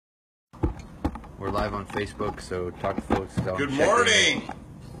We're live on Facebook, so talk to folks. Good morning.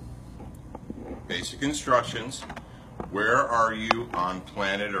 Basic instructions. Where are you on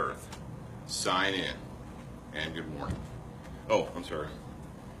planet Earth? Sign in. And good morning. Oh, I'm sorry.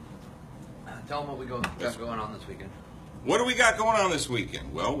 Tell them what we got going on this weekend. What do we got going on this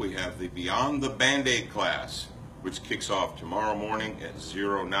weekend? Well, we have the Beyond the Band-Aid class, which kicks off tomorrow morning at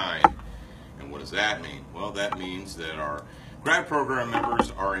 09. And what does that mean? Well, that means that our grad program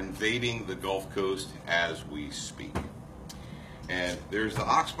members are invading the Gulf Coast as we speak. And there's the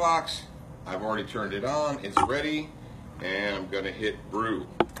Ox Box. I've already turned it on. It's ready. And I'm going to hit brew.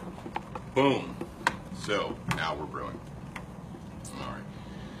 Boom. So, now we're brewing. All right.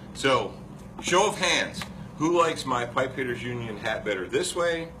 So, show of hands. Who likes my Pipe Hitters Union hat better this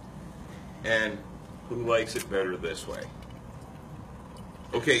way? And who likes it better this way?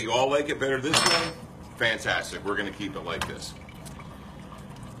 Okay, you all like it better this way? Fantastic. We're going to keep it like this.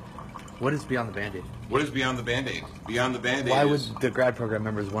 What is Beyond the Band-Aid? What is Beyond the Band-Aid? Beyond the Band-Aid Why would is the grad program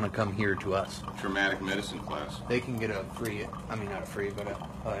members want to come here to us? traumatic medicine class. They can get a free, I mean not a free, but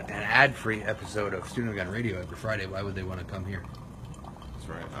an ad-free episode of Student Gun Radio every Friday. Why would they want to come here? That's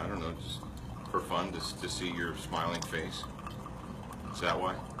right. I don't know, just for fun, to see your smiling face. Is that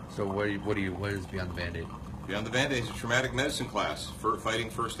why? So what is Beyond the Band-Aid? Beyond the Band-Aid is a traumatic medicine class for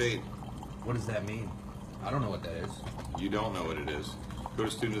fighting first aid. What does that mean? I don't know what that is. You don't know what it is. Go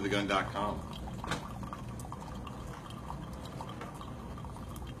to studentofthegun.com.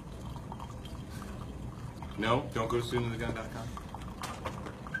 No? Don't go to studentofthegun.com?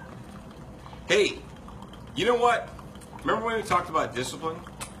 Hey, you know what? Remember when we talked about discipline?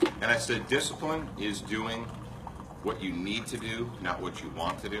 And I said discipline is doing what you need to do, not what you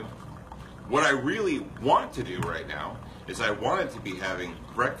want to do. What I really want to do right now is I wanted to be having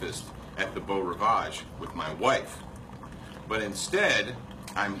breakfast at the Beau Rivage with my wife. But instead,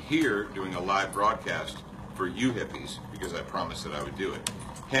 I'm here doing a live broadcast for you hippies because I promised that I would do it.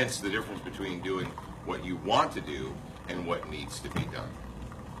 Hence the difference between doing what you want to do and what needs to be done.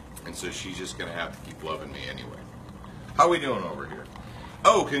 And so she's just going to have to keep loving me anyway. How we doing over here?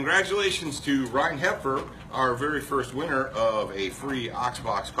 Oh, congratulations to Ryan Hepfer, our very first winner of a free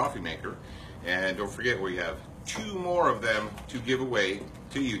Oxbox coffee maker. And don't forget, we have 2 more of them to give away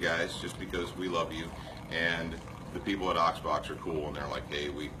to you guys just because we love you. And the people at Oxbox are cool, and they're like, hey,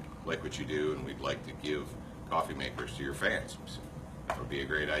 we like what you do, and we'd like to give coffee makers to your fans. So that would be a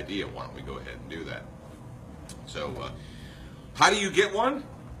great idea. Why don't we go ahead and do that? So how do you get one,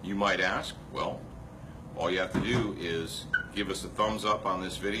 you might ask? Well, all you have to do is give us a thumbs up on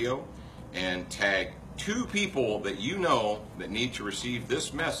this video and tag 2 people that you know that need to receive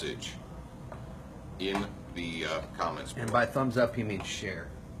this message in the comments below. And by thumbs up, he means share.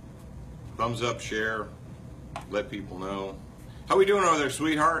 Thumbs up, share, let people know. How we doing over there,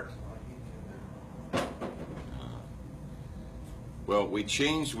 sweetheart? Well, we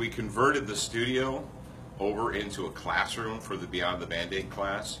converted the studio over into a classroom for the Beyond the Band-Aid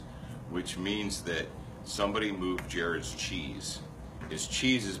class, which means that somebody moved Jared's cheese. His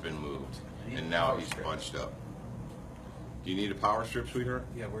cheese has been moved, and now he's bunched up. Do you need a power strip, sweetheart?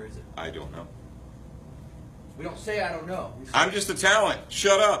 Yeah, where is it? I don't know. We don't say I don't know. I'm just a talent.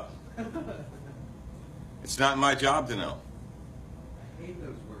 Shut up. It's not my job to know. I hate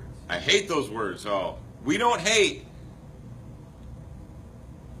those words. I hate those words. Oh, we don't hate.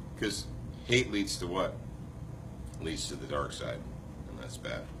 Because hate leads to what? Leads to the dark side. And that's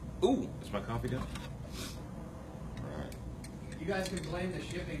bad. Ooh, is my coffee done? All right. You guys can blame the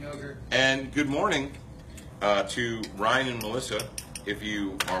shipping ogre. And good morning to Ryan and Melissa, if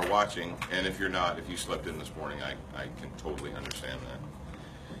you are watching. And if you're not, if you slept in this morning, I can totally understand that.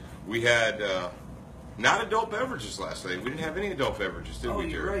 We had not adult beverages last night. We didn't have any adult beverages, did we,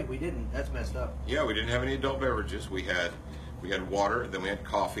 Jared? Oh, you're right. We didn't. That's messed up. Yeah, we didn't have any adult beverages. We had water, then we had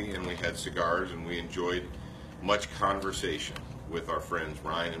coffee, and we had cigars, and we enjoyed much conversation with our friends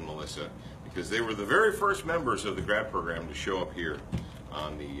Ryan and Melissa because they were the very first members of the grad program to show up here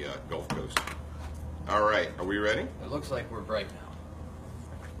on the Gulf Coast. All right, are we ready? It looks like we're bright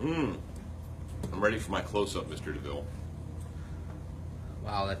now. I'm ready for my close-up, Mr. DeVille.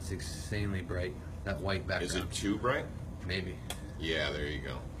 Wow, that's insanely bright. That white background. Is it too bright? Maybe. Yeah, there you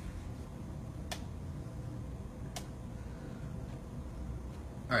go.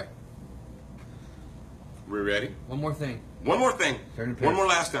 All right. We ready? One more thing. One more thing. One more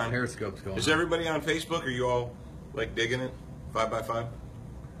last time. Periscope's going. Is everybody on Facebook? Are you all like digging it? 5x5?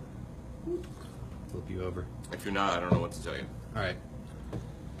 Flip you over. If you're not, I don't know what to tell you. All right.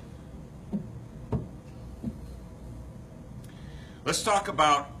 Let's talk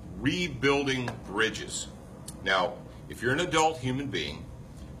about rebuilding bridges. Now, if you're an adult human being,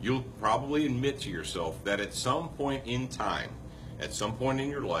 you'll probably admit to yourself that at some point in time, at some point in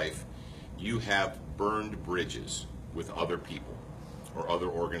your life, you have burned bridges with other people or other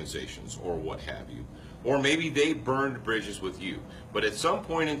organizations or what have you. Or maybe they burned bridges with you. But at some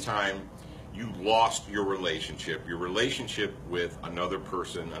point in time, you lost your relationship. Your relationship with another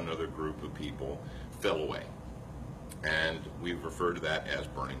person, another group of people fell away. And we refer to that as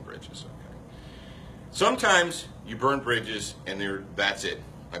burning bridges. Okay. Sometimes you burn bridges and that's it.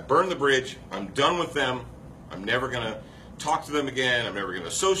 I burned the bridge. I'm done with them. I'm never going to talk to them again. I'm never going to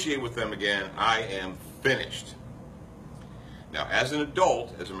associate with them again. I am finished. Now, as an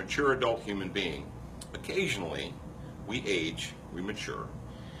adult, as a mature adult human being, occasionally we age, we mature,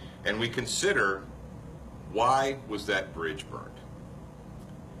 and we consider, why was that bridge burned?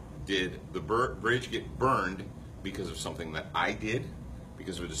 Did the bridge get burned because of something that I did,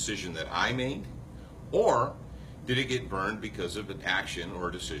 because of a decision that I made, or did it get burned because of an action or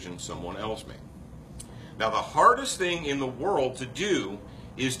a decision someone else made? Now, the hardest thing in the world to do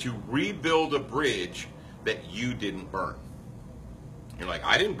is to rebuild a bridge that you didn't burn. You're like,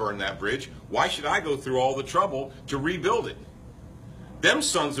 I didn't burn that bridge. Why should I go through all the trouble to rebuild it? Them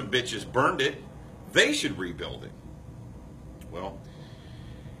sons of bitches burned it. They should rebuild it. Well,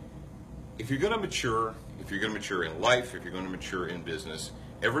 if you're going to mature, if you're going to mature in life, if you're going to mature in business,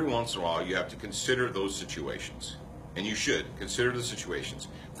 every once in a while you have to consider those situations. And you should consider the situations.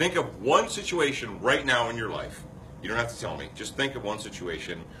 Think of one situation right now in your life. You don't have to tell me. Just think of one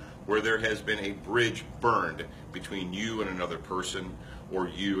situation where there has been a bridge burned between you and another person, or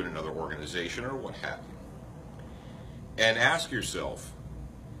you and another organization, or what have you. And ask yourself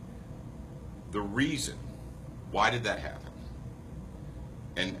the reason. Why did that happen?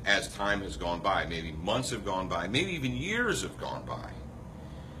 And as time has gone by, maybe months have gone by, maybe even years have gone by,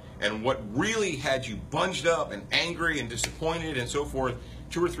 and what really had you bunged up and angry and disappointed and so forth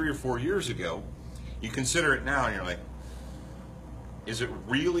 2 or 3 or 4 years ago, you consider it now and you're like, is it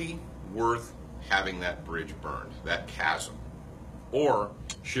really worth having that bridge burned, that chasm? Or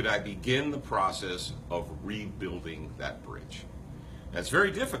should I begin the process of rebuilding that bridge? That's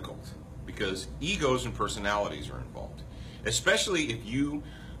very difficult because egos and personalities are involved, especially if you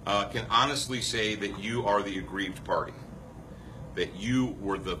can honestly say that you are the aggrieved party, that you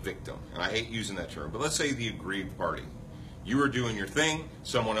were the victim. And I hate using that term, but let's say the aggrieved party. You were doing your thing,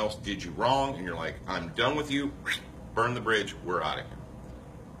 someone else did you wrong, and you're like, I'm done with you, burn the bridge, we're out of here.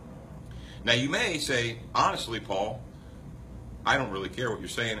 Now you may say, honestly, Paul, I don't really care what you're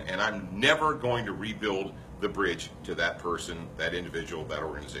saying, and I'm never going to rebuild the bridge to that person, that individual, that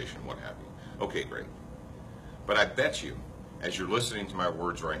organization, what have you. Okay, great. But I bet you, as you're listening to my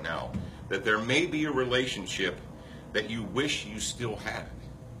words right now, that there may be a relationship that you wish you still had.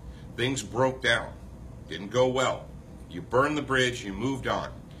 Things broke down, didn't go well. You burned the bridge, you moved on.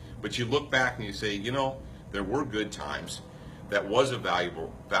 But you look back and you say, you know, there were good times. That was a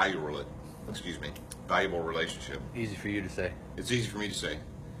valuable relationship. Easy for you to say. It's easy for me to say.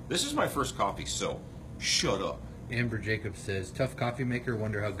 This is my first coffee, so shut up. Amber Jacobs says, tough coffee maker,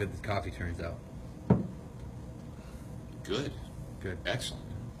 wonder how good the coffee turns out. Good. Good. Excellent.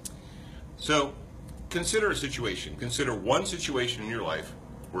 So consider a situation. Consider one situation in your life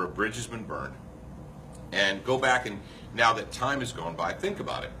where a bridge has been burned. And go back and, now that time has gone by, think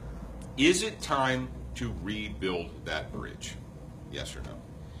about it. Is it time to rebuild that bridge? Yes or no?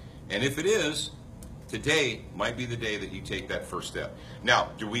 And if it is, today might be the day that you take that first step.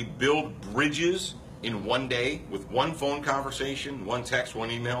 Now, do we build bridges in one day with one phone conversation, one text, one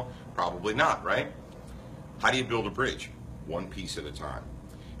email? Probably not, right? How do you build a bridge? One piece at a time.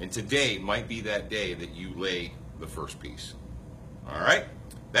 And today might be that day that you lay the first piece. All right?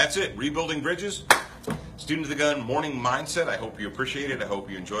 That's it. Rebuilding bridges. Student of the Gun morning mindset. I hope you appreciate it. I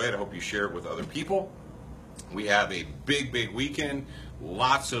hope you enjoy it. I hope you share it with other people. We have a big, big weekend.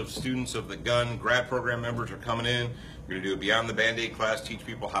 Lots of students of the Gun grad program members are coming in. We're going to do a Beyond the Band-Aid class, teach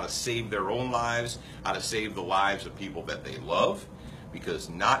people how to save their own lives, how to save the lives of people that they love, because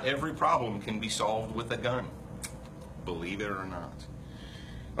not every problem can be solved with a gun. Believe it or not.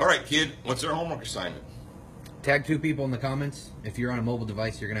 All right, kid, what's our homework assignment? Tag 2 people in the comments. If you're on a mobile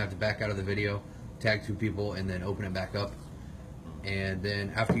device, you're going to have to back out of the video, tag 2 people, and then open it back up. And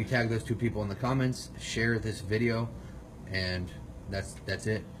then after you tag those 2 people in the comments, share this video, and that's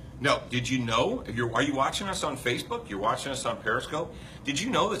it. No, did you know, are you watching us on Facebook? You're watching us on Periscope? Did you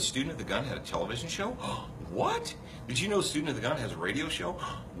know that Student of the Gun had a television show? What? Did you know Student of the Gun has a radio show?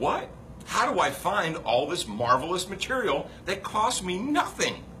 What? How do I find all this marvelous material that costs me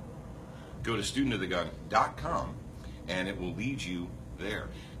nothing? Go to studentofthegun.com and it will lead you there.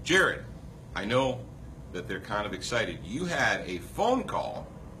 Jared, I know that they're kind of excited. You had a phone call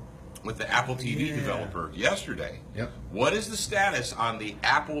with the Apple TV developer yesterday. Yep. What is the status on the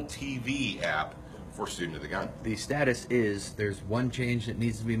Apple TV app for Student of the Gun? The status is there's one change that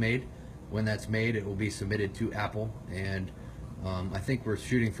needs to be made. When that's made, it will be submitted to Apple, and I think we're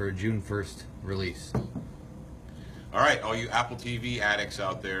shooting for a June 1st release. All right, all you Apple TV addicts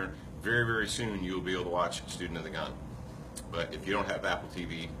out there, very, very soon you'll be able to watch Student of the Gun. But if you don't have Apple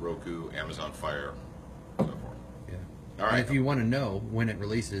TV, Roku, Amazon Fire, so forth. Yeah. All right. And if you want to know when it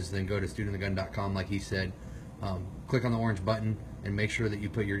releases, then go to studentofthegun.com, like he said. Click on the orange button and make sure that you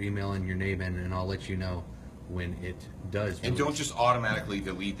put your email and your name in, and I'll let you know when it does release. And don't just automatically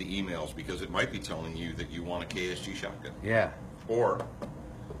delete the emails, because it might be telling you that you want a KSG shotgun. Yeah. Or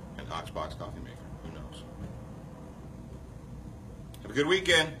an Oxbox coffee maker. Who knows? Have a good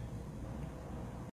weekend.